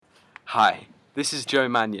Hi, this is Joe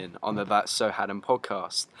Mannion on the That's So Haddon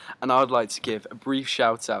podcast, and I would like to give a brief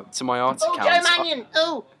shout out to my art account. Joe Mannion!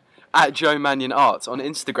 At Joe Mannion Art on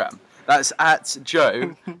Instagram. That's at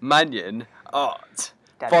Joe Mannion Art.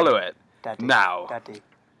 Daddy. Follow it Daddy. now. Daddy.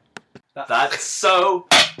 That's So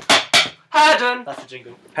Haddon. That's the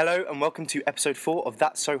jingle. Hello and welcome to episode 4 of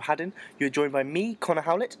That's So Haddon. You're joined by me, Connor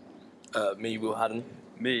Howlett. Me, Will Haddon.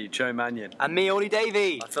 Me, Joe Mannion. And me, Ollie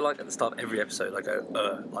Davey. I feel like at the start of every episode I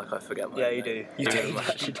go, like I forget my Yeah, own you name. do. You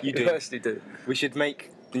do. You do. Actually do. We should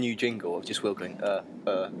make the new jingle of just Will going,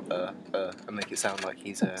 and make it sound like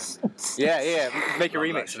he's, Yeah, make a Love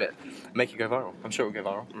remix that of it. Make it go viral. I'm sure it'll go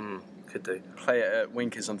viral. Could do. Play it at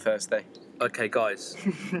Winkers on Thursday. Okay, guys.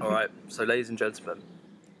 Alright, so ladies and gentlemen,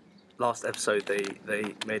 last episode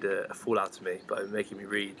they made a fool out of me by making me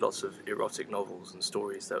read lots of erotic novels and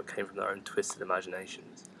stories that came from their own twisted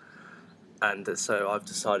imaginations. And so I've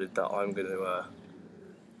decided that I'm going to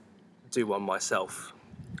do one myself.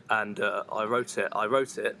 And I wrote it,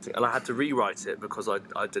 and I had to rewrite it because I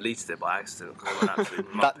deleted it by accident because I'm an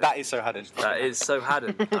absolute muppet. That is So Haddon. That is So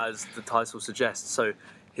Haddon, as the title suggests. So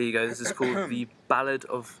here you go. This is called The Ballad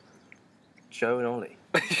of Joe and Ollie.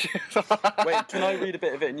 Wait, can I read a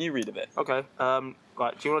bit of it and you read a bit? Okay, right,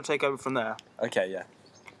 do you want to take over from there? Okay, yeah.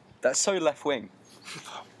 That's so left wing.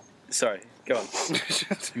 Sorry, go on.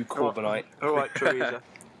 You Corbynite. Alright, Teresa.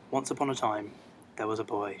 Once upon a time, there was a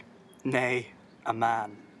boy, nay, a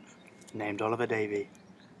man, named Oliver Davey.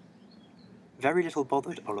 Very little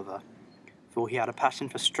bothered Oliver, for he had a passion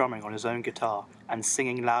for strumming on his own guitar and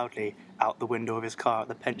singing loudly out the window of his car at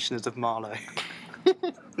the pensioners of Marlow.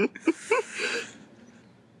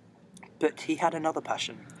 But he had another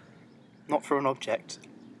passion, not for an object,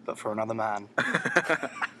 but for another man.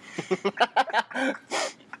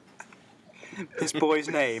 This boy's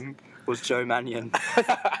name was Joe Mannion.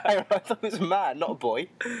 I thought it was a man, not a boy.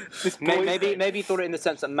 Maybe you thought it in the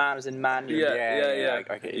sense that man as in Mannion. Yeah.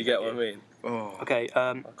 Okay, You get what I mean? Oh. Okay,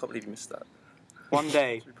 I can't believe you missed that. one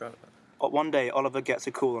day, I'm proud of that. Oliver gets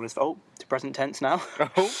a call on his phone. Oh, to present tense now.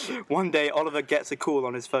 One day, Oliver gets a call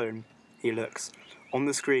on his phone. He looks. On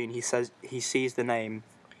the screen, he sees the name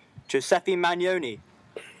Giuseppe Magnoni,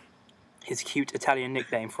 his cute Italian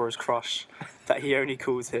nickname for his crush that he only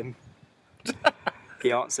calls him.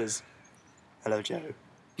 He answers, "Hello, Joe."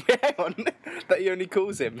 Hang on, that he only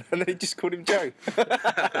calls him, and then he just called him Joe.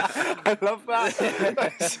 I love that.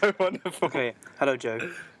 That's so wonderful. Okay, hello, Joe.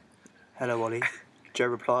 Hello, Ollie. Joe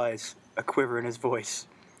replies, a quiver in his voice.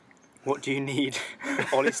 What do you need?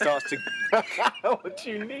 Ollie starts to What do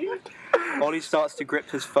you need? Ollie starts to grip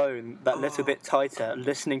his phone that little bit tighter,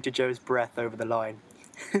 listening to Joe's breath over the line.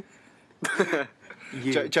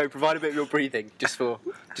 Joe, provide a bit of your breathing, just for.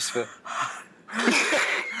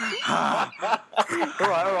 All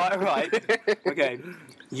right. Okay.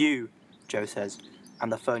 You, Joe says,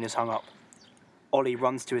 and the phone is hung up. Ollie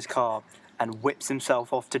runs to his car and whips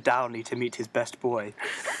himself off to Downley to meet his best boy.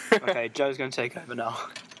 Okay, Joe's going to take over now.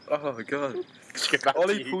 Oh my god.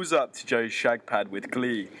 Ollie pulls up to Joe's shag pad with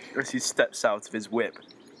glee as he steps out of his whip.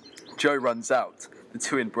 Joe runs out. The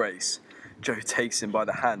two embrace. Joe takes him by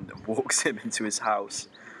the hand and walks him into his house.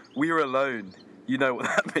 We are alone. You know what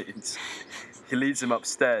that means. He leads him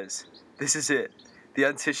upstairs. This is it. The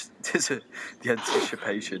anticipation. The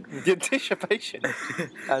anticipation. The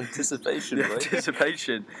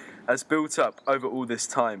anticipation has built up over all this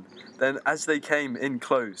time. Then, as they came in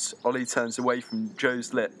close, Ollie turns away from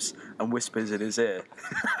Joe's lips and whispers in his ear.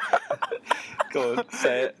 Go on,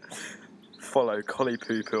 say it. Follow Collie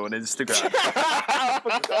Poo Poo on Instagram.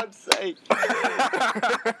 For God's sake.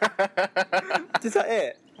 Is that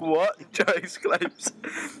it? What? Joe exclaims.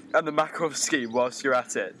 And the Makarov scheme whilst you're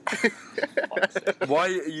at it. Why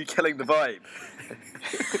are you killing the vibe?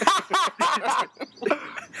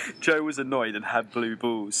 Joe was annoyed and had blue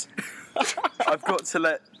balls. I've got to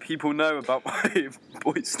let people know about my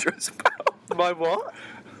boisterous bowels. My what?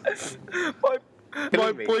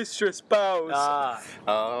 My boisterous bowels.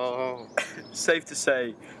 Oh. Safe to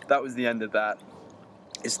say, that was the end of that.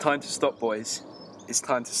 It's time to stop, boys. It's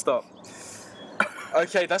time to stop.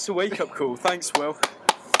 Okay, that's a wake-up call. Thanks, Will.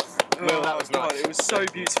 Will, that was God, nice. it was so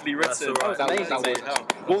beautifully written. That's all right. That was amazing.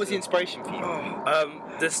 What was the inspiration for you?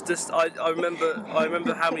 I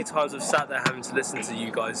remember how many times I've sat there having to listen to you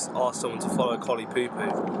guys ask someone to follow Collie Poo Poo,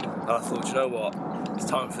 and I thought, you know what? It's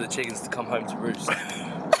time for the chickens to come home to roost.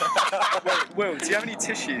 Wait, Will, do you have any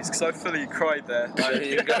tissues? Because I fully cried there.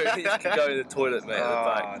 You can go in the toilet, mate, at the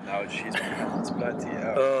back. No, jeez, my hand's bloody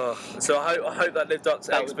hell. So I hope that lived up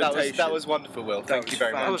to expectation. That was wonderful, Will. Thank you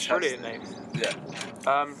very much. That was brilliant, mate. Yeah.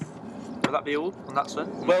 Will that be all on that, sir?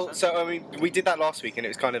 Well, so I mean, we did that last week, and it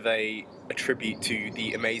was kind of a tribute to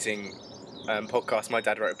the amazing podcast My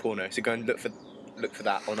Dad Wrote a Porno. So go and look for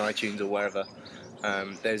that on iTunes or wherever.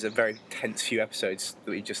 There's a very tense few episodes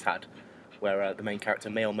that we just had, where the main character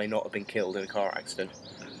may or may not have been killed in a car accident,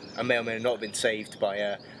 and may or may not have been saved by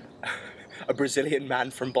a Brazilian man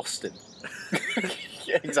from Boston.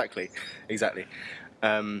 Yeah, exactly.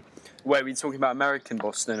 Wait, are we talking about American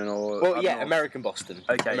Boston or? Well, up yeah, north? American Boston.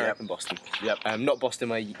 Okay, American Boston. Yep. Not Boston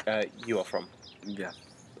where you are from. Yeah.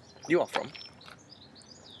 You are from?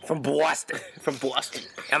 From Boston. From Boston.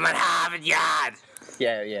 I'm at Harvard Yard.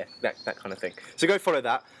 Yeah, that kind of thing. So go follow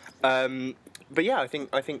that. But yeah, I think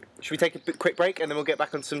should we take a quick break and then we'll get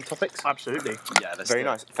back on some topics? Absolutely. Yeah, that's Very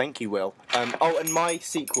nice. Thank you, Will. And my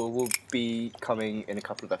sequel will be coming in a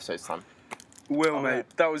couple of episodes' time. Will, mate,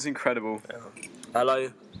 that was incredible. Hello.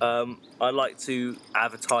 I'd like to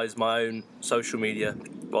advertise my own social media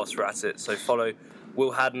whilst we're at it. So follow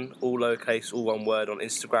Will Haddon, all lowercase, all one word, on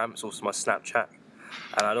Instagram. It's also my Snapchat.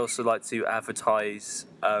 And I'd also like to advertise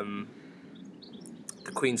the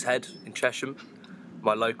Queen's Head in Chesham,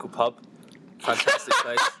 my local pub. Fantastic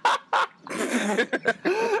place.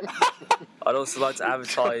 I'd also like to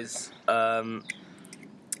advertise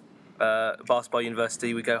Basketball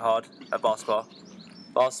University. We go hard at Basketball.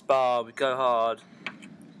 Basketball, we go hard.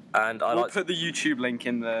 And I We'll like put the YouTube link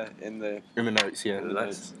in the. In the notes, yeah.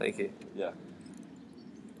 Nice, thank you. Yeah.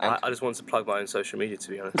 I just wanted to plug my own social media, to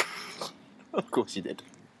be honest. Of course you did.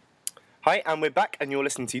 Hi, and we're back, and you're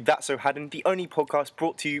listening to That's So Haddon, the only podcast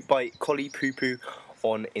brought to you by Collie Poo Poo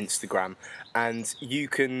on Instagram. And you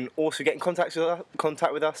can also get in contact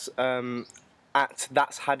with us at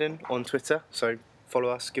That's Haddon on Twitter. So follow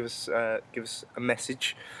us, give us a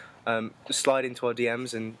message. Just slide into our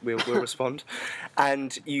DMs and we'll respond.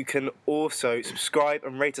 And you can also subscribe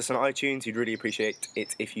and rate us on iTunes. We'd really appreciate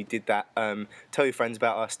it if you did that. Tell your friends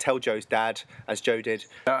about us. Tell Joe's dad, as Joe did.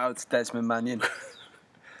 Shout out to Desmond Mannion.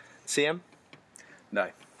 CM? No.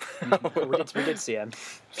 we did see him.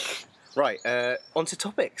 Right, on to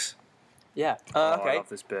topics. Yeah. I Okay. love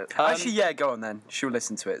this bit. Actually, yeah, go on then. She'll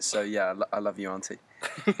listen to it. So yeah, I love you, Auntie.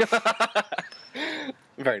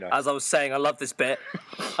 Very nice. As I was saying, I love this bit.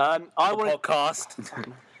 I wanted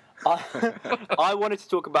Podcast. I wanted to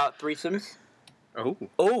talk about threesomes. Oh.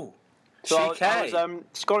 Oh, So I GK. was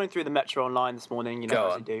scrolling through the Metro online this morning, Go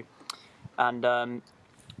as on. you do, and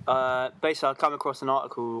basically I come across an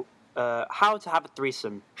article, how to have a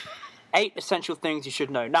threesome, 8 essential things you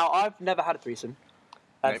should know. Now, I've never had a threesome.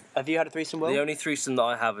 Have you had a threesome, Will? The only threesome that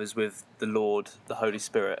I have is with the Lord, the Holy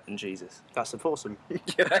Spirit, and Jesus. That's a foursome.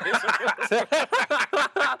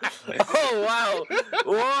 Oh, wow.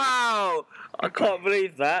 Wow. I can't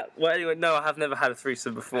believe that. Well, anyway, no, I have never had a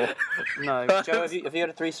threesome before. No, Joe, have you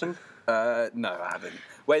had a threesome? No, I haven't.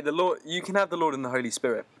 Wait, the Lord. You can have the Lord and the Holy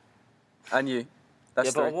Spirit, and you. That's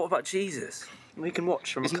Yeah, but three. what about Jesus? We can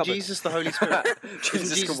watch from Isn't a cupboard. Jesus the Holy Spirit?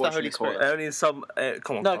 Jesus Jesus can the watch Holy in the corner. Spirit? Only in some...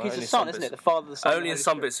 come on. No, come on, he's only the in Son, some isn't bits. it? The Father, the Son. Only in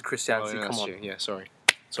some bits of Christianity, come on. Yeah, sorry.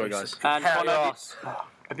 Sorry, guys. And Hell Connor, yes.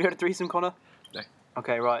 have you had a threesome, Connor? No.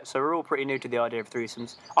 Okay, right. So we're all pretty new to the idea of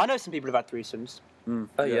threesomes. I know some people who've had threesomes.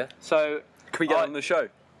 Oh, yeah. So Can we get on the show?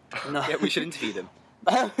 no, Yeah, we should interview them.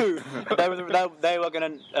 they were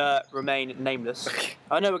going to remain nameless.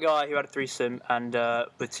 I know a guy who had a threesome and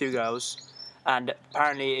with 2 girls, and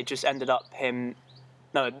apparently it just ended up them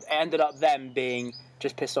being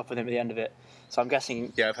just pissed off with him at the end of it. So I'm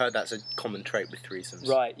guessing. Yeah, I've heard that's a common trait with threesomes.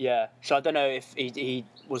 Right, yeah. So I don't know if he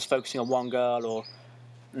was focusing on one girl or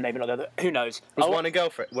maybe not the other. Who knows? Was one a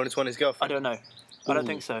girlfriend? Was one his I girlfriend? don't know. I don't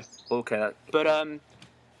think so. Okay. But I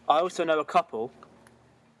also know a couple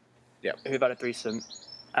Yep. who've had a threesome,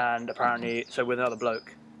 and apparently, so with another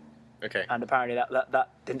bloke, Okay. and apparently that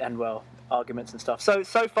didn't end well. Arguments and stuff. So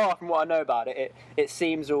far from what I know about it, it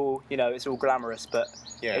seems all it's all glamorous, but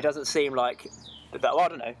Yeah. it doesn't seem like that. Well, I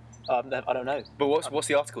don't know. I don't know. But what's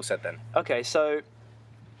the article said then? Okay, so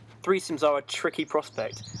threesomes are a tricky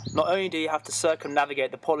prospect. Not only do you have to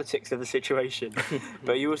circumnavigate the politics of the situation,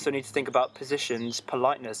 but you also need to think about positions,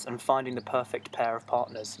 politeness, and finding the perfect pair of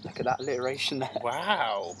partners. Look at that alliteration there.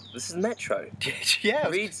 Wow. This is Metro. Yeah.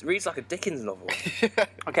 Reads like a Dickens novel.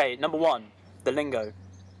 Okay, number 1, the lingo.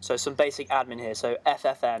 So some basic admin here. So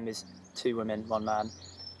FFM is 2 women, 1 man.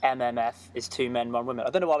 MMF is 2 men, 1 woman. I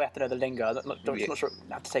don't know why we have to know the lingo. I'm not sure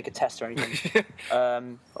I have to take a test or anything. I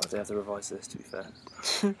do have to revise this, to be fair.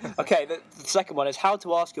 Okay, the second one is how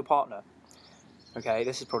to ask your partner. Okay,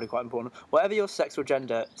 this is probably quite important. Whatever your sex or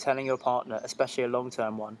gender, telling your partner, especially a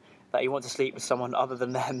long-term one, that you want to sleep with someone other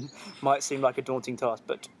than them might seem like a daunting task,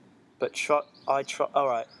 but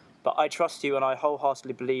I trust you and I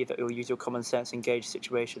wholeheartedly believe that you'll use your common sense and gauge the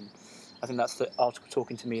situation. I think that's the article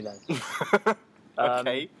talking to me then.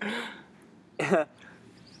 Okay.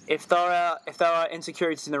 If there are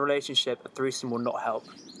insecurities in the relationship, a threesome will not help.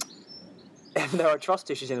 If there are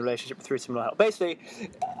trust issues in the relationship, a threesome will not help. Basically,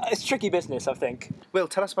 it's tricky business, I think. Will,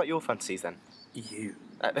 tell us about your fantasies then. You.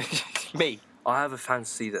 Me. I have a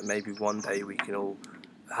fantasy that maybe one day we can all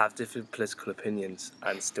have different political opinions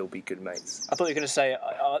and still be good mates. I thought you were going to say,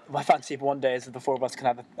 my fantasy for one day is that the four of us can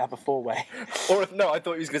have a four-way. Or no, I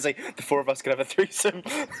thought he was going to say the four of us could have a threesome.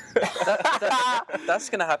 That's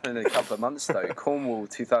going to happen in a couple of months, though. Cornwall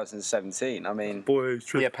 2017. I mean, Boys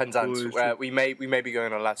trip. Yeah, Penzance. We may be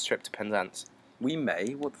going on a lad's trip to Penzance. we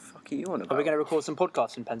may. What the fuck are you on about? Are we going to record some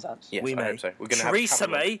podcasts in Penzance? Yes, We I may. hope so. We're going to Theresa have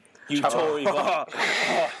May, you Chapel. Tory bot.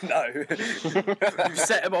 Oh, no. You've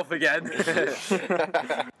set him off again.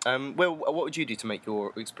 Will, what would you do to make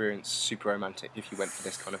your experience super romantic if you went for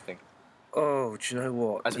this kind of thing? Oh, do you know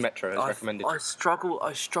what? As Metro has recommended. I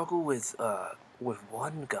struggle with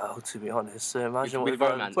one girl, to be honest. So imagine With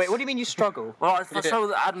what romance. Wait, what do you mean you struggle? Well, I struggle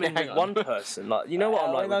with admin Hang with on. one person. Like, you know what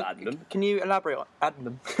I'm like with admin. Can you elaborate on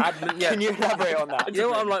admin? Admin, yeah. Can you elaborate on that? You know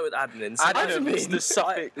what I'm like with admin. So Admin's the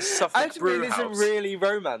Suffolk brew Admin isn't house. really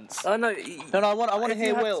romance. I know. No, I want to If you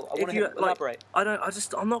hear have- Will. I if want to you, hear like, elaborate.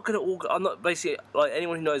 I'm not good at I'm not basically, like,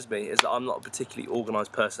 anyone who knows me is that I'm not a particularly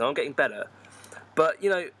organised person. I'm getting better. But, you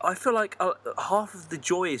know, I feel like half of the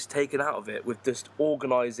joy is taken out of it with just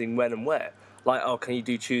organising when and where. Like, oh, can you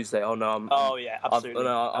do Tuesday? Oh, no, Absolutely.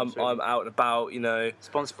 I'm out and about, you know.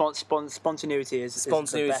 Spontaneity is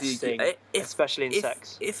Spontaneity, the best thing, especially in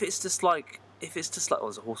sex. If it's just like, oh,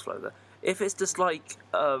 there's a horsefly there. If it's just like,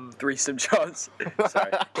 Threesome chance.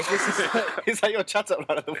 Sorry. if it's just like, Is that your chat-up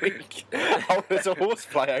line of the week? Oh, there's a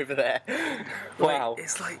horsefly over there. Wow.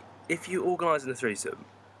 It's like, if you organise in a threesome,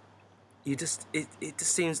 you just, it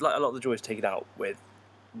just seems like a lot of the joy is taken out by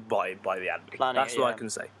the admin. Planning That's it, all I yeah. can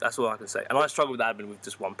say. That's all I can say. And I struggle with admin with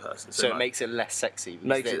just one person. So it like, makes it less sexy. Because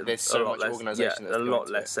makes it there's a so lot much less, organisation. yeah, that's a gone lot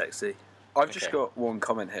into less it. sexy. I've just Okay. got one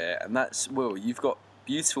comment here, and that's, Will, you've got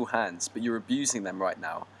beautiful hands, but you're abusing them right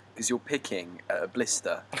now because you're picking at a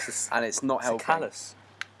blister, and it's not It's a helping. callus.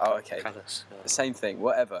 Oh, okay. Callus. The same thing,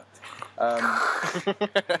 whatever.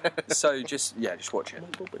 So just watch it.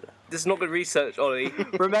 This is not good research, Ollie.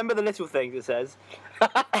 Remember the little things it says.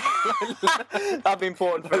 That'd be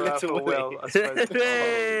important for Little Will, I suppose.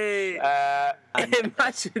 Hey!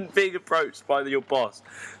 Imagine being approached by your boss.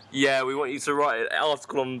 Yeah, we want you to write an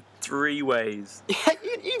article on 3 ways. Yeah,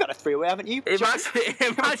 you got a three-way, haven't you?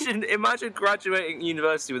 Imagine graduating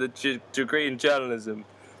university with a degree in journalism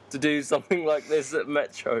to do something like this at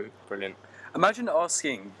Metro. Brilliant. Imagine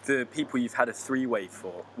asking the people you've had a three-way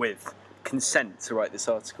with consent to write this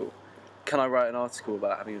article. Can I write an article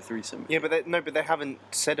about having a threesome? Yeah, but they haven't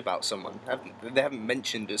said about someone. They haven't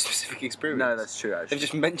mentioned a specific experience. No, that's true, actually. They've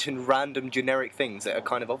just mentioned random generic things that are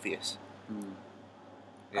kind of obvious.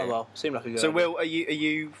 Oh well, seemed like a good So, idea. Will, are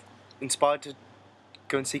you inspired to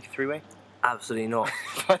go and seek a three-way? Absolutely not.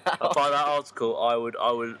 By that article, I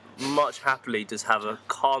would much happily just have a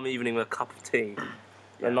calm evening with a cup of tea,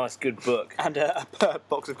 a nice good book. And a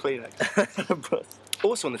box of Kleenex.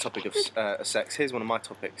 Also on the topic of sex, here's one of my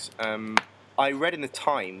topics. I read in the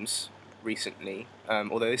Times recently,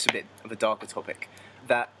 although this is a bit of a darker topic,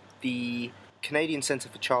 that the Canadian Centre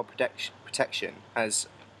for Child Protection has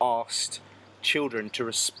asked children to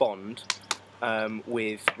respond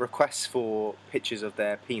with requests for pictures of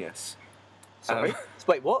their penis. Sorry?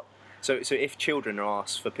 Wait, what? So if children are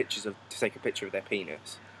asked to take a picture of their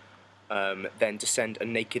penis, then to send a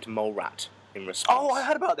naked mole rat in response. Oh, I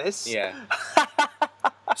heard about this. Yeah.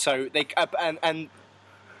 So they and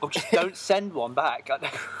Or just don't send one back.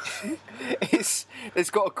 it's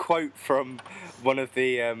got a quote from one of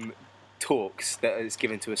the talks that is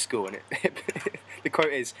given to a school, and the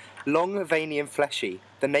quote is, "Long, veiny and fleshy,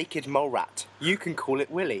 the naked mole rat. You can call it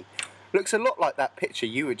Willy. Looks a lot like that picture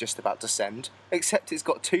you were just about to send, except it's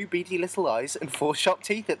got 2 beady little eyes and 4 sharp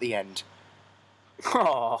teeth at the end."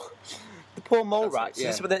 Oh, the poor mole rats. yeah.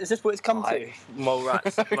 Is this what it's come to? Mole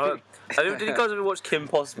rats. Did you guys ever watch Kim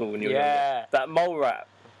Possible when you were Yeah. younger? That mole rat.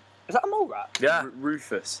 Is that a mole rat? Yeah.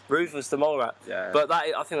 Rufus. Rufus the mole rat. Yeah. But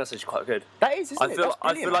I think that's actually quite good. That is, isn't I it? feel That's I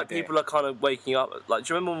brilliant feel like idea. people are kind of waking up. Like,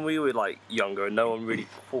 do you remember when we were like younger and no one really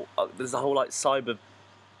thought, there's the whole like cyber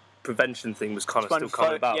prevention thing was kind of still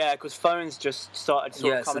coming about. Yeah, because phones just started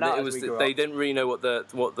sort of so coming out it as was we grew they up. didn't really know what the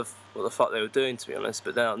fuck they were doing, to be honest.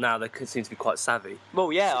 But now they seem to be quite savvy.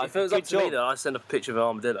 Well, yeah, If it was good up to me, job. then I'd send a picture of an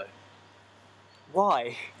armadillo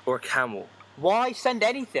Why? or a camel Why send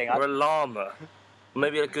anything? or a llama,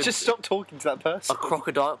 maybe a good Just stop talking to that person. a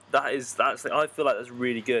crocodile. I feel like that's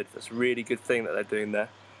really good. That's a really good thing that they're doing there.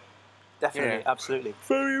 definitely, Yeah. absolutely.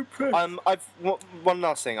 Very impressed. One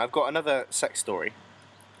last thing. I've got another sex story.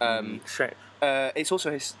 Shame. It's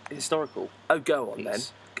also historical. Oh, go on then.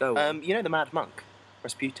 Piece. Go on. You know the Mad Monk,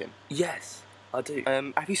 Rasputin. Yes, I do.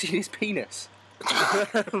 Have you seen his penis?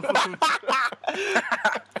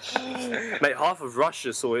 Mate, half of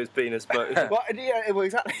Russia saw his penis, but Well, yeah, well,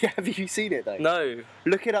 exactly. Have you seen it though? no.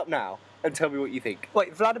 Look it up now and tell me what you think.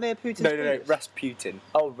 Wait, Vladimir Putin's No, penis? Rasputin.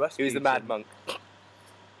 Oh, Rasputin. He was the Mad Monk.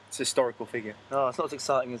 It's a historical figure. Oh, it's not as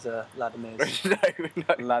exciting as Vladimir's. no.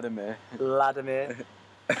 Vladimir. Vladimir.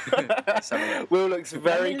 Will looks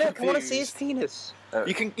very Look, I want to see his confused.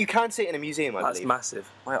 penis. You can see it in a museum, I That's believe. massive.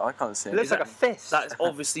 Wait, I can't see It it. looks like a fist. That's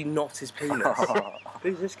obviously not his penis.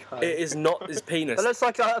 Who's this guy? It is not his penis. It looks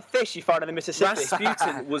like a fish you find in the Mississippi.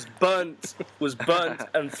 Rasputin was burnt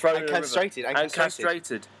and thrown And in a river. castrated, and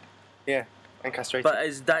castrated. Yeah, and castrated.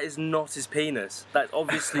 But that is not his penis. That's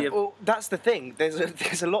obviously a... Well, that's the thing.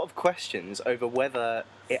 There's a lot of questions over whether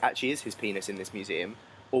it actually is his penis in this museum,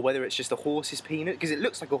 or whether it's just a horse's penis, because it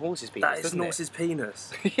looks like a horse's penis. That is doesn't not it? his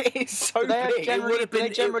penis. It's so Do they big. generally, would've been- do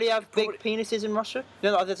they generally it have big penises in Russia?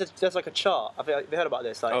 No, there's like a chart. Have you heard about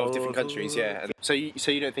this? Like, Oh, different countries, yeah. And so you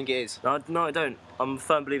don't think it is? No, I don't. I'm a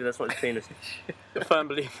firm believer that's not his penis. a firm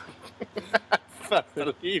believer.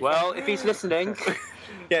 Well, if he's listening,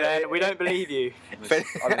 then we don't believe you.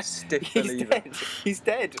 I'm a stiff He's believer. dead. He's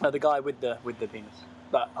dead. The guy with the penis,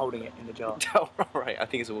 but holding it in the jar. Oh, right. I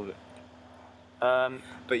think it's all of it.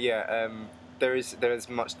 But yeah, there is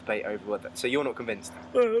much debate over whether. So you're not convinced?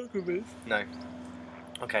 No.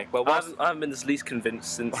 Okay. Well, I haven't been this least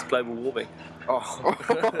convinced since global warming. Oh.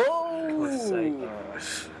 God's sake.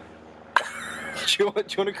 do you want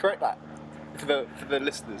to correct that for the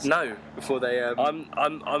listeners? No, Before they. it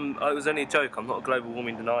was only a joke. I'm not a global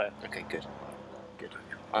warming denier. Okay. Good.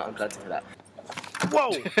 I'm glad to hear that.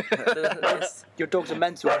 Whoa! Your dogs are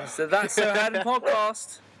mental. So that's the Random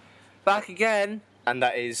Podcast. Back again. And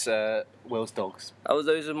that is Will's dogs.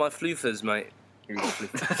 Those are my floofers, mate.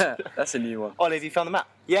 That's a new one. Ollie, have you found the map?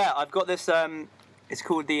 Yeah, I've got this. It's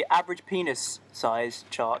called the average penis size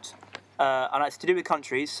chart, and it's to do with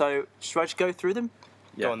countries. So should I just go through them?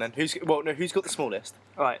 Yeah. Go on then. Who's got the smallest?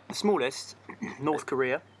 All right, the smallest, North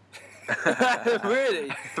Korea, Really?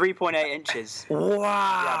 3.8 inches.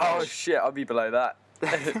 Wow. Oh shit, I'll be below that.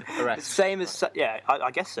 Correct. Same as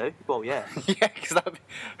I guess so. Well, yeah. Yeah, because that'd be...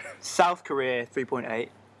 South Korea 3.8,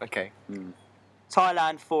 Okay.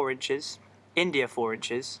 Thailand 4 inches, India 4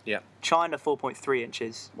 inches, Yeah. China 4.3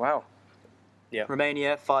 inches, Wow.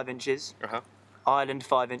 Romania 5 inches, Uh-huh. Ireland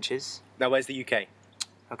 5 inches. Now, where's the UK?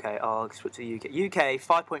 Okay, I'll switch to the UK. UK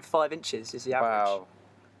 5.5 inches is the average. Wow.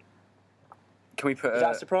 Can we put Is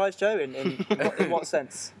that a surprise, Joe? In what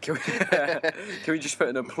sense? can we just put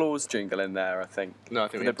an applause jingle in there? I think. No, I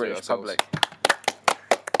think for we the have to do it British ourselves.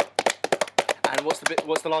 public. And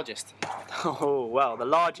what's the largest? Oh, well, the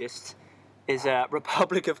largest is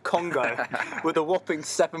Republic of Congo with a whopping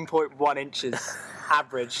 7.1 inches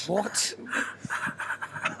average. What?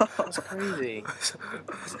 That's crazy.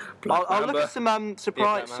 I'll look at some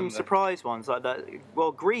Black some Mamba. surprise ones like that.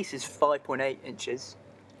 Well, Greece is 5.8 inches,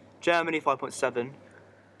 Germany 5.7.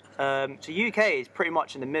 So UK is pretty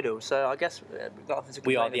much in the middle. So I guess we've got nothing to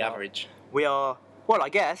We are complain the about. average. We are. Well, I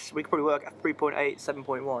guess we could probably work at 3.8,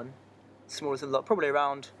 7.1. Smallest of the lot, probably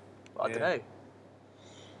around. I don't know.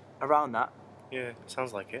 Around that. Yeah,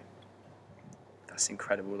 sounds like it. That's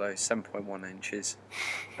incredible though. 7.1 inches.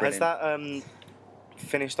 Has Brilliant. that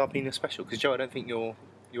finished our penis special? Because Joe, I don't think your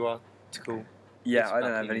article. Yeah, is I don't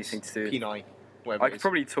about have penis. anything to do. Peni, whatever I it could is.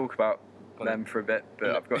 probably talk about Go on them then. for a bit, but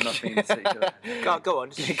No. I've got nothing in particular. Go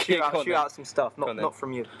on, just Yeah, shoot go on then. out some stuff. Go on then. Not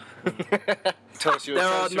from you. Tell us your, There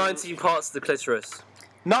tell are us your- 19 parts of the clitoris.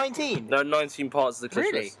 19. There are 19 parts of the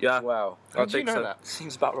clitoris. Really? Yeah. Wow. How I do you think know so. that?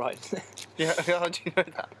 Seems about right. Yeah, how do you know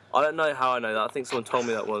that? I don't know how I know that. I think someone told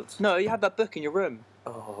me that once. No, you have that book in your room.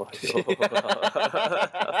 Oh.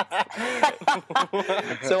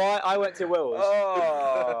 So I went to Will's.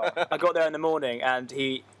 Oh. I got there in the morning and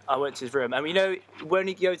I went to his room. And you know, when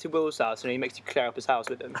you go to Will's house and he makes you clear up his house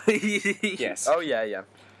with him. Yes. Oh yeah, yeah.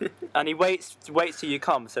 And he waits till you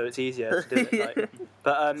come, so it's easier to do it. Like.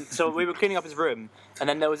 But so we were cleaning up his room, and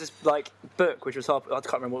then there was this like book which was half. I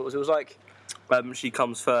can't remember what it was. It was like She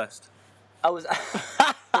comes first. I was,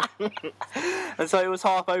 and so it was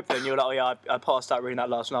half open. And you were like, oh yeah, I passed out reading that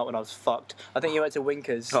last night when I was fucked. I think you went to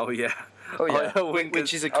Winkers. Oh yeah. Oh yeah.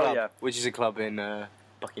 Which is a club. Oh, yeah. Which is a club in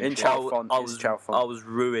Buckingham. In Chalfont. It's Chalfont. I was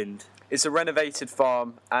ruined. It's a renovated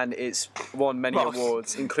farm, and it's won many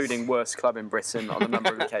awards, including worst club in Britain on a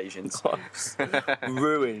number of occasions.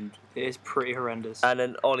 Ruined. It is pretty horrendous. And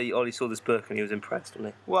then Ollie saw this book and he was impressed,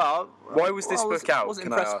 wasn't he? Well, Why was this book out? wasn't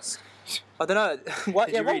Can I impressed. ask? I don't know. What?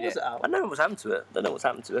 Did Yeah, you what read was it? it out? I don't know what's happened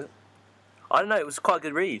to it. I don't know. It was quite a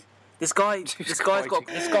good read. This guy's got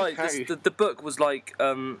this guy. The book was like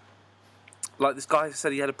this guy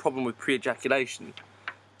said he had a problem with pre-ejaculation,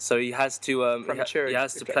 so he has to Premature he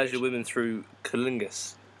has to pleasure ejaculation. women through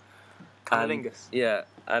cunnilingus. Cunnilingus? Yeah,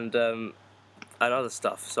 and other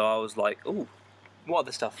stuff. So I was like, ooh, What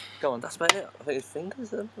other stuff? Go on. that's about it. I think it's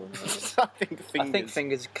fingers. I think fingers. I think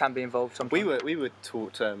fingers can be involved sometimes. We were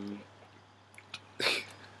taught.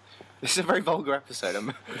 This is a very vulgar episode.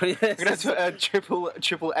 I'm gonna have to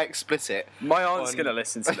triple explicit. My aunt's On- going to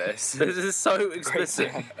listen to this. This is so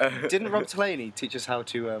explicit. Didn't Rob Delaney teach us how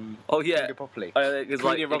to Oh yeah. finger properly? It's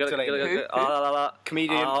like, Comedian Rob Delaney.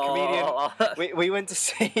 Comedian. We went to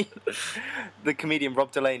see the comedian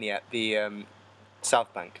Rob Delaney at the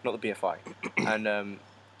South Bank, not the BFI, and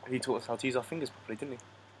he taught us how to use our fingers properly, didn't he?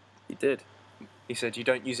 He did. He said you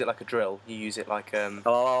don't use it like a drill, you use it like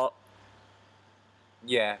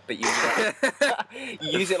yeah, but you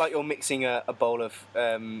you use it like you're mixing a bowl of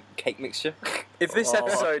cake mixture. If this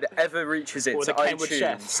episode ever reaches it Or to the Kenwood iTunes,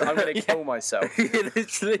 Chefs. I'm going to kill myself.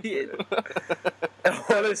 Literally.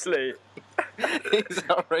 Honestly. It's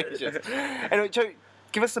outrageous. Anyway, Joe,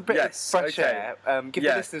 give us a bit Yes, of fresh okay. air. Give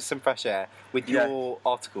Yeah. the listeners some fresh air with Yeah. your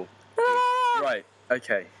article. Right,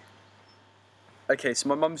 okay. Okay, so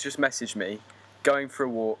my mum's just messaged me, going for a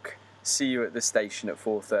walk, see you at the station at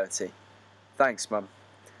 4:30. Thanks, Mum.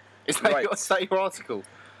 Is that, Right. is that your article?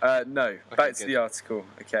 No, back to good. the article.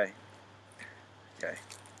 Okay.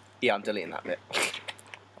 Yeah, I'm deleting that bit.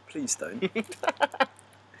 Please don't.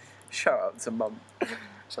 Shout out to Mum.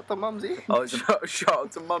 Shut the mumsy. Oh, shout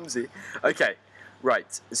out to Mumsy. Okay,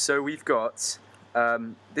 right. So we've got.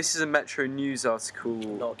 This is a Metro News article.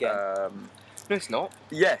 Not again. No, it's not.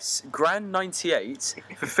 Yes, Gran 98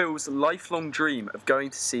 fulfills lifelong dream of going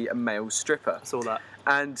to see a male stripper. I saw that.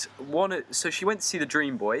 And so she went to see the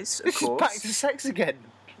Dream Boys, of This is course. back to sex again.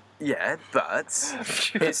 Yeah, but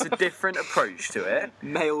it's a different approach to it.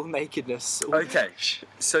 Male nakedness. Okay,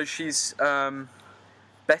 so she's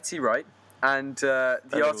Betty Wright, and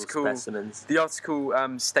the article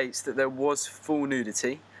states that there was full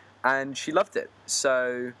nudity, and she loved it.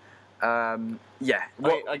 So yeah,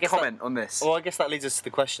 what I guess comment on this? Well, I guess that leads us to the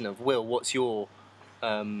question of Will. What's your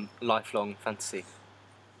lifelong fantasy?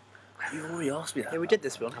 You've already asked me that. Yeah, we did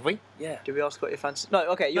this one. Have we? Yeah. Did we ask what your fantasy? No,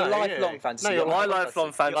 okay, your lifelong fantasy. No, your My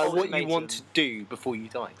lifelong fantasy. Like what ultimate you want to do before you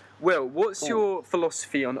die. Will, what's your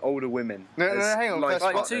philosophy on older women? No, as hang on. life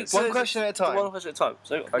First, partners? one question at a time. One question at a time.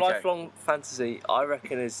 So lifelong fantasy, I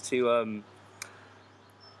reckon, is to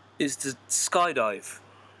skydive.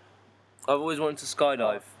 I've always wanted to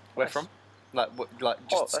skydive. Where from? Like what? Like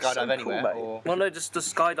just that's skydive so cool, anywhere? mate. Or Well, no, just to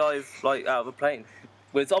skydive like out of a plane.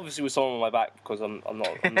 With obviously with someone on my back because I'm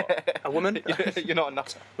not A woman? You're not a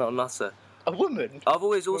nutter. not a nutter. A woman? I've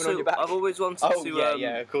always Woman on your back? I've always wanted Oh, to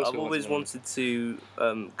yeah, of course I've we want always someone. wanted to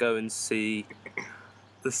go and see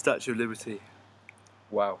the Statue of Liberty.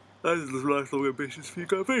 Wow, That is the lifelong ambitions for you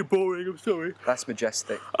guys. Very boring, I'm sorry. that's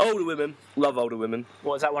majestic. Older women. Love older women.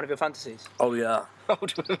 What, is that one of your fantasies? Oh yeah.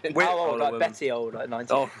 Old women. How old? older Like women. Betty old, like 19?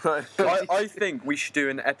 Oh no. I think we should do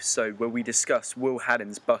an episode where we discuss Will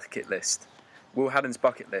Haddon's bucket list. Will Haddon's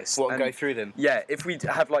bucket list. What? And Go through them. Yeah, if we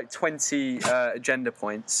have like 20 agenda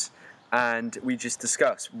points and we just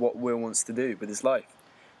discuss what Will wants to do with his life.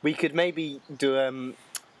 We could maybe do a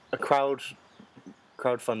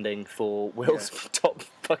crowdfunding for Will's top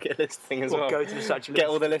bucket list thing as Or well. go to the Statue of Get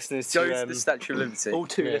all Liberty. the listeners Go to to the Statue of Liberty. All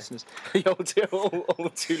two Yeah. listeners. all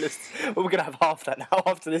two listeners. Well, we're gonna have half that now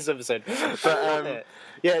after this episode. But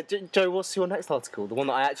yeah, Joe, what's your next article? The one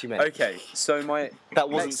that I actually meant. Okay, so my That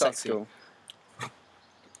wasn't next sexy. article.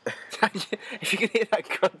 If you can hear that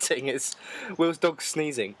grunting, it's Will's dog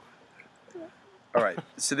sneezing. All right,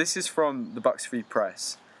 so this is from the Bucks Free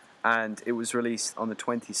Press, and it was released on the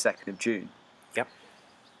 22nd of June. Yep.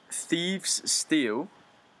 Thieves steal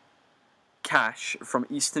cash from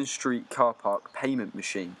Eastern Street car park payment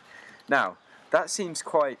machine. Now, that seems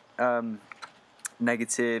quite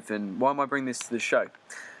negative, and why am I bringing this to the show?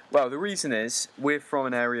 Well, the reason is we're from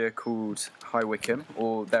an area called High Wycombe,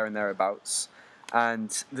 or there and thereabouts, and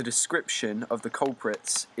the description of the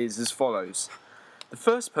culprits is as follows. The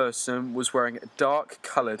first person was wearing a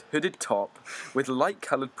dark-coloured hooded top with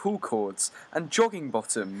light-coloured pull cords and jogging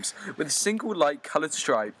bottoms with a single light-coloured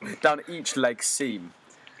stripe down each leg seam.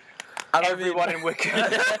 Everyone in Wickham.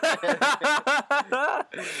 Is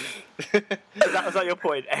that your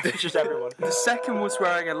point? Just everyone. The second was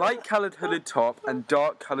wearing a light-coloured hooded top and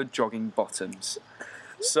dark-coloured jogging bottoms.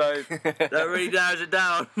 So That really narrows it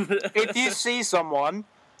down. If you see someone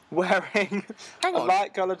wearing a on.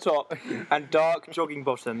 light coloured top and dark jogging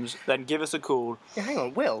bottoms, then give us a call. Yeah, hang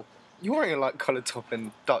on, Will. You're wearing a light coloured top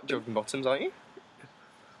and dark jogging bottoms, aren't you?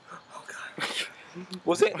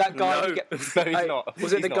 Was it that guy? No. who kept, No, he's not.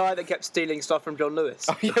 Was it He's the not. guy that kept stealing stuff from John Lewis?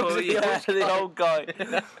 Oh yeah, the old guy.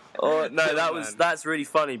 Oh no, that's really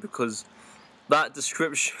funny because that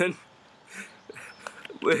description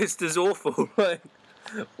was just awful. Like,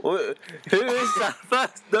 who is that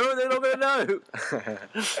first? No, they're not gonna know.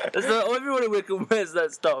 Everyone in Wickham wears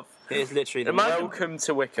that stuff. It is literally the Imagine- welcome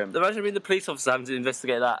to Wickham. Imagine being the police officer having to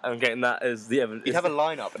investigate that and getting that as the evidence. You'd have a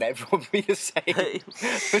lineup and everyone would be the same.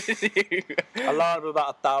 a line of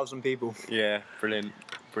about 1,000 people. Yeah, brilliant.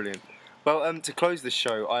 Well, to close the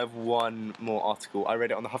show, I have one more article. I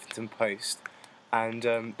read it on the Huffington Post, and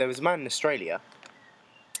there was a man in Australia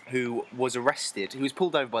who was arrested, who was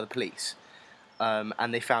pulled over by the police,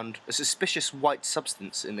 and they found a suspicious white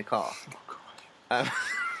substance in the car.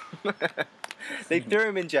 They threw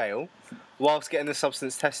him in jail whilst getting the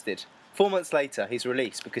substance tested. 4 months later, he's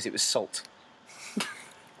released because it was salt.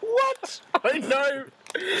 What? I know!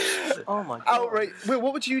 Oh my god. Outright. Will,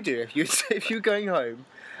 what would you do if you were going home,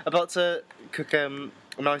 about to cook a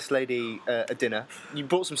nice lady a dinner? You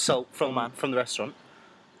brought some salt from the restaurant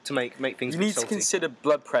to make things. You a bit need to salty. consider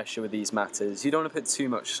blood pressure with these matters. You don't want to put too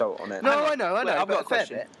much salt on it. No, I know. Wait, I've got a fair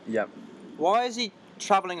question. bit. Yeah. Why is he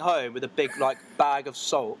travelling home with a big bag of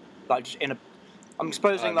salt, just in a? I'm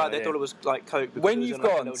supposing I know, they yeah. thought it was Coke. because When it was you've in, a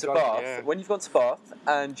gone little to jug. Bath, Yeah. when you've gone to Bath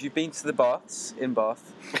and you've been to the baths in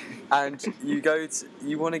Bath, and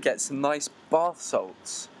you want to get some nice bath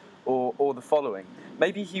salts, or the following.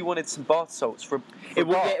 Maybe he wanted some bath salts for It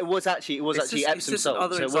Bath. was actually Epsom salt.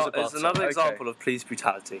 Another So it was a bath it's another salt. example of police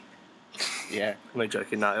brutality. Yeah. I'm not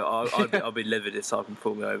joking. No, I'll be livid if someone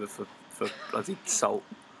pulled me over for bloody salt.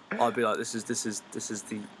 I'd be like, this is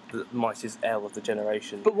the mightiest L of the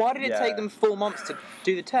generation. But why did it Yeah. take them 4 months to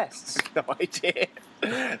do the tests? No idea.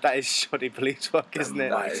 That is shoddy police work, isn't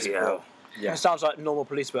it? Mighty L. Yeah. It sounds like normal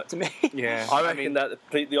police work to me. Yeah. I reckon that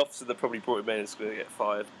the officer that probably brought him in is going to get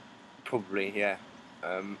fired. Probably, yeah.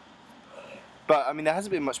 But I mean, there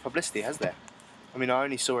hasn't been much publicity, has there? I mean, I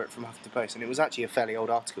only saw it from Huffington Post, and it was actually a fairly old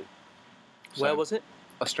article. Where was it?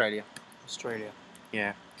 Australia. Australia.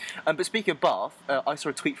 Yeah. But speaking of Bath, I saw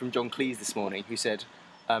a tweet from John Cleese this morning who said,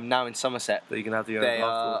 now in Somerset. So you can have your They own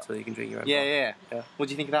are- bath water, you can drink your own Yeah. bath. What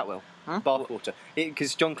do you think of that, Will? Huh? Bath water.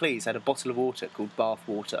 Because John Cleese had a bottle of water called Bath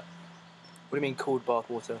Water. What do you mean called bath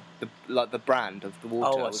water? The brand of the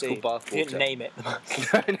water I was see. called Bath You Water. didn't name it.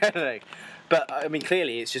 No. But I mean,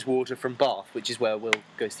 clearly it's just water from Bath, which is where Will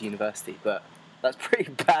goes to university. But that's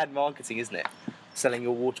pretty bad marketing, isn't it? Selling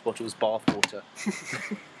your water bottles Bath water.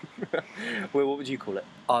 Will, what would you call it?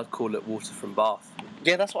 I'd call it water from Bath.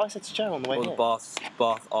 Yeah, that's what I said to Joe on the way Or here. the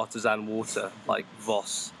Bath artisan water, like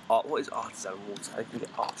Voss. What is artisan water? I can get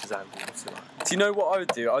artisan water. Like. Do you know what I would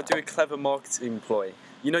do? I'd do a clever marketing ploy.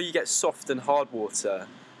 You know, you get soft and hard water.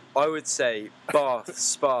 I would say Bath,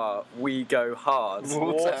 Spa, we go hard.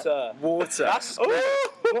 Water. Water. That's what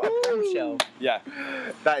a bombshell. Yeah.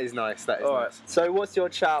 That is nice. That is All right. nice. So what's your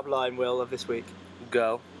chat line, Will, of this week?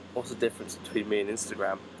 Girl, what's the difference between me and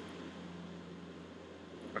Instagram?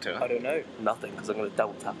 I don't know. Nothing, because I'm going to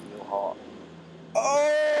double tap on your heart.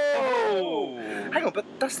 Oh! Hang on, but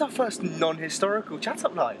that's our first non-historical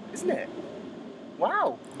chat-up line, isn't it?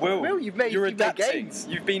 Wow. Will, you've made adapting. gains.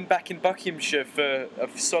 You've been back in Buckinghamshire for a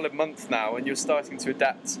solid month now, and you're starting to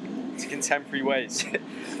adapt to contemporary ways.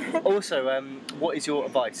 Also, what is your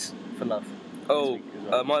advice for love? Oh, week as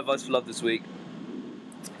well? my advice for love this week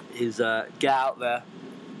is get out there.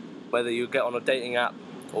 Whether you get on a dating app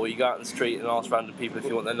or you go out in the street and ask random people if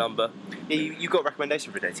you want their number. Yeah, you got a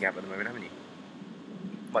recommendation for a dating app at the moment, haven't you?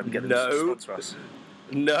 Might get them No. to sponsor us.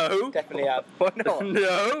 No. Definitely have. Why not?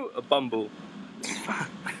 No. A Bumble.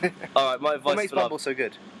 All right, my advice What makes for love. Bumble so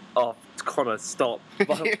good? Oh, Connor, stop.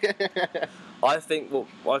 I think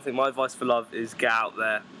my advice for love is get out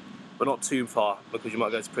there, but not too far because you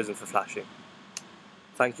might go to prison for flashing.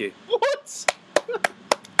 Thank you. What?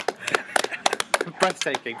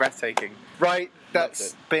 breathtaking. Right,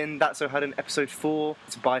 that's So Hadden, episode 4.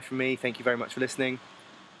 It's a bye from me. Thank you very much for listening.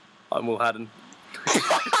 I'm Will Haddon.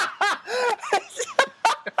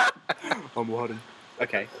 I'm Warden.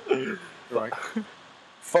 Okay. Right.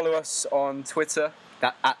 Follow us on Twitter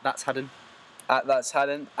That's Hadden.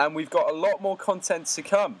 @That'sHadden, and we've got a lot more content to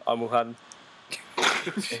come. I'm Will Haddon.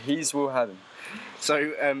 He's Will Haddon.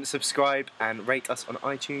 So subscribe and rate us on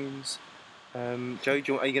iTunes. Joe, are you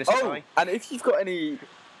going to say bye? And if you've got any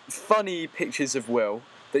funny pictures of Will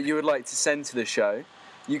that you would like to send to the show,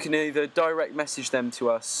 you can either direct message them to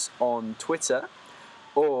us on Twitter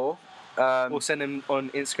or send them on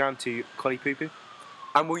Instagram to Collie Poo Poo.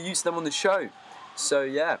 And we'll use them on the show. So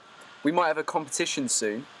yeah, we might have a competition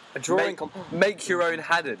soon. A drawing Make your own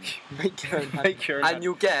Haddon. Make your own Haddon. Make your own And Haddon.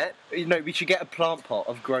 you'll get... we should get a plant pot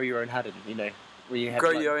of grow your own Haddon, where you have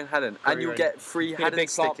Grow your own Haddon. And your you'll own- get free Get a Haddon big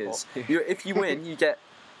plant stickers. pot. If you win, you get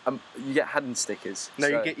Haddon stickers. No,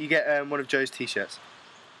 So, you get one of Joe's t-shirts.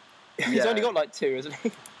 He's Yeah. only got like 2, isn't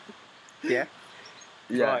he? Yeah.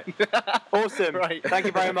 Yeah. Right. Awesome. Right. Thank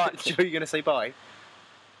you very much. Joe, you going to say bye?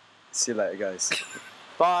 See you later, guys.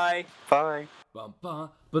 Bye. Bye. Bum, bum,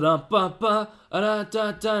 ba-dum, bum, ba, da,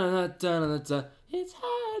 da, da, da, da, da, da. It's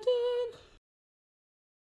high.